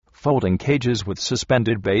folding cages with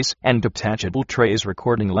suspended base and detachable trays.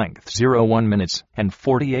 Recording length 01 minutes and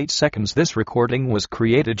 48 seconds. This recording was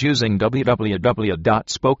created using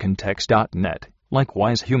www.spokentext.net.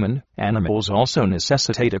 Likewise, human animals also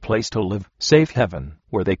necessitate a place to live, safe haven,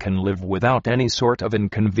 where they can live without any sort of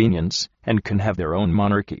inconvenience, and can have their own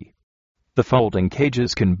monarchy. The folding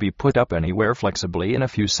cages can be put up anywhere flexibly in a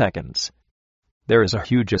few seconds. There is a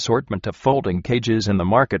huge assortment of folding cages in the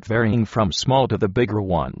market, varying from small to the bigger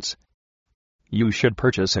ones. You should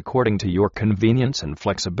purchase according to your convenience and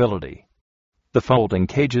flexibility. The folding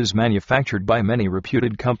cages manufactured by many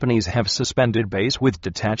reputed companies have suspended base with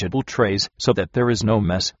detachable trays so that there is no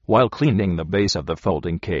mess while cleaning the base of the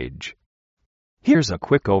folding cage. Here's a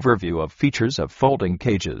quick overview of features of folding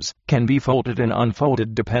cages. Can be folded and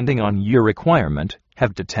unfolded depending on your requirement.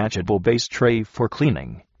 Have detachable base tray for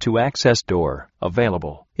cleaning. To access door,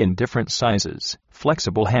 available in different sizes.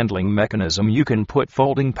 Flexible handling mechanism. You can put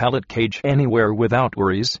folding pallet cage anywhere without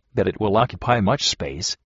worries that it will occupy much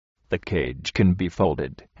space. The cage can be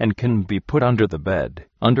folded and can be put under the bed,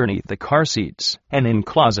 underneath the car seats, and in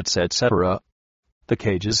closets, etc. The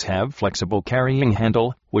cages have flexible carrying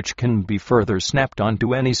handle, which can be further snapped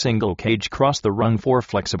onto any single cage across the run for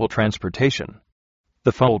flexible transportation.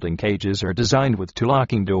 The folding cages are designed with two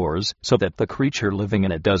locking doors so that the creature living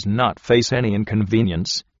in it does not face any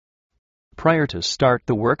inconvenience. Prior to start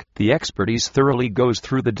the work, the expertise thoroughly goes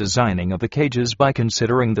through the designing of the cages by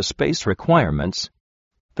considering the space requirements.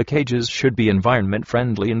 The cages should be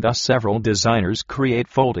environment-friendly, and thus several designers create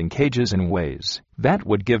folding cages in ways that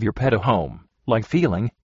would give your pet a home-like feeling.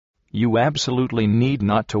 You absolutely need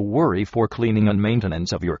not to worry for cleaning and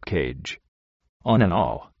maintenance of your cage. On and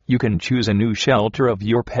all, you can choose a new shelter of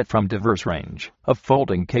your pet from diverse range of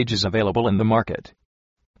folding cages available in the market.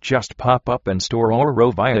 Just pop up and store or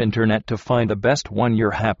row via internet to find the best one.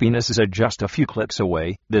 Your happiness is just a few clicks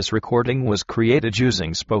away. This recording was created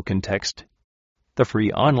using Spoken Text, the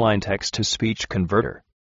free online text-to-speech converter.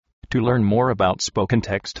 To learn more about Spoken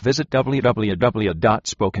Text, visit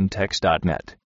www.spokentext.net.